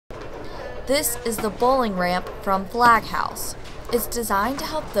This is the bowling ramp from Flag House. It's designed to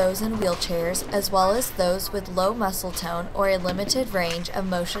help those in wheelchairs as well as those with low muscle tone or a limited range of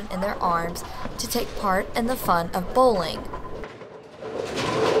motion in their arms to take part in the fun of bowling.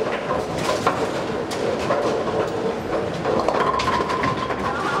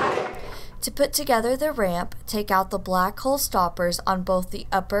 To put together the ramp, take out the black hole stoppers on both the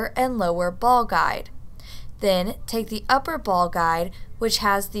upper and lower ball guide. Then take the upper ball guide, which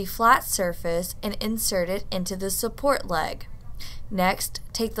has the flat surface, and insert it into the support leg. Next,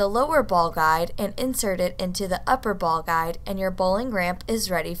 take the lower ball guide and insert it into the upper ball guide, and your bowling ramp is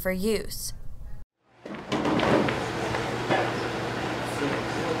ready for use.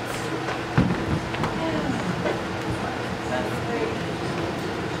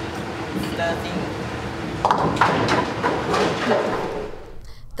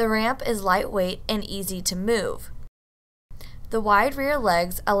 The ramp is lightweight and easy to move. The wide rear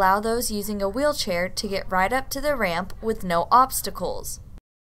legs allow those using a wheelchair to get right up to the ramp with no obstacles.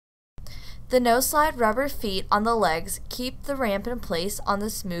 The no-slide rubber feet on the legs keep the ramp in place on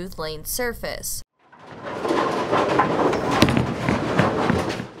the smooth lane surface.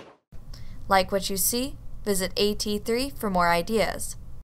 Like what you see? Visit AT3 for more ideas.